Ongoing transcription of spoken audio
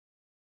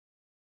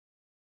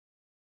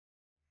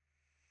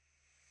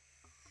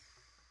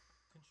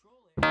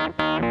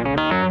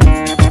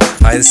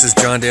Hi, this is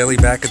John Daly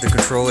back at the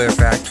ControlAir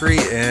factory,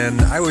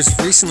 and I was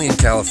recently in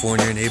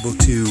California and able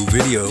to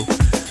video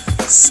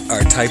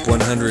our Type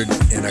 100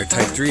 and our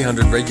Type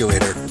 300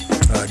 regulator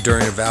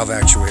during a valve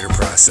actuator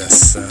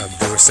process.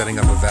 They were setting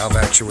up a valve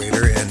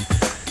actuator, and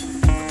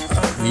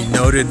we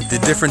noted the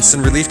difference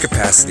in relief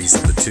capacities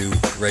of the two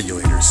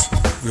regulators.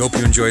 We hope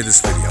you enjoyed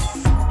this video.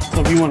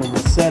 So if you wanted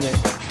to set it,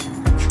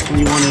 and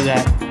you wanted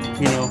at,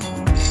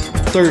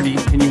 30,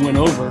 and you went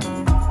over,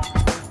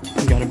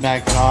 you got to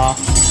back it off.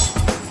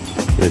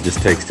 It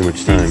just takes too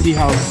much time. See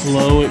how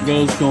slow it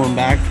goes going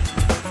back?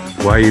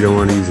 Why you don't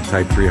want to use a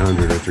Type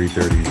 300 or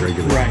 330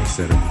 regulator Right. to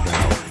set up the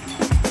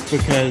valve?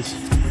 Because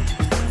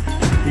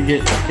you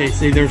get, okay,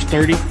 say there's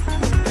 30,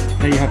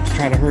 now you have to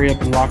try to hurry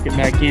up and lock it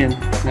back in.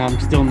 Now I'm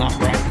still not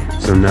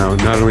right. So now,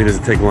 not only does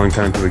it take a long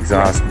time to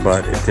exhaust,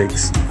 but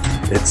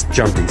it's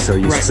jumpy. So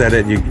you set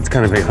it, it's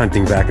kind of like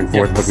hunting back and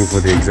forth, looking for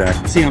the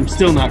exact. See, I'm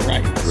still not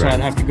right. So I'd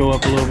have to go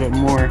up a little bit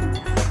more.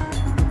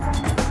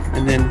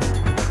 And then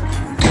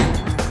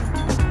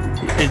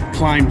it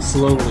climbs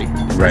slowly.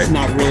 Right. It's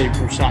not really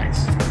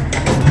precise.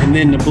 And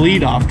then the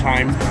bleed off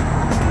time,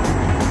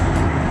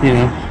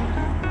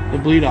 the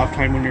bleed off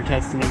time when you're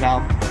testing a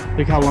valve,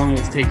 look how long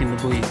it's taking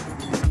to bleed.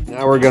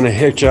 Now we're going to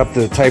hitch up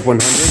the Type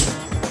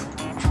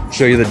 100.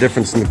 Show you the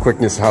difference in the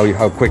quickness,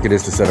 how quick it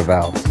is to set a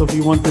valve. So if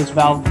you want this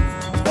valve,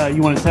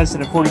 you want to test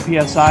it at 40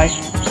 psi,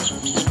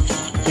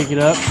 pick it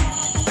up.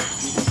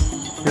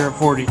 You're at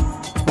 40.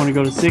 Want to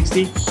go to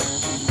 60?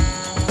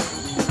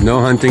 No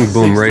hunting,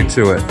 boom, 60. right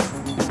to it.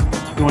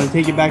 You want to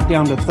take it back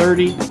down to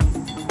 30. There's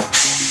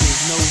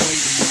no weight.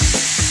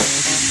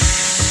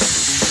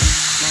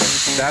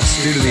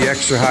 That's due to the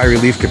extra high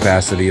relief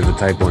capacity of the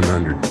Type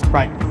 100.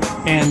 Right.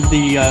 And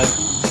the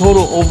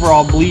total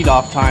overall bleed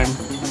off time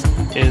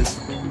is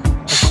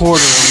a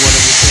quarter of what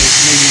it would take,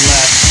 maybe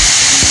less,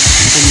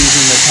 than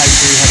using the Type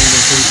 300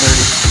 and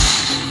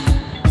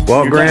 330.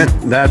 Well, Grant,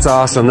 that's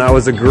awesome. That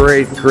was a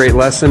great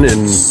lesson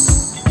in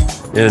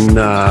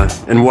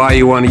why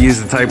you want to use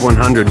the Type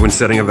 100 when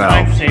setting a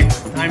valve. Time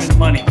saver. Time is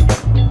money.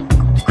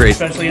 Great.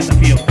 Especially in the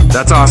field.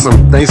 That's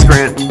awesome. Thanks,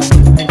 Grant.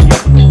 Thank you.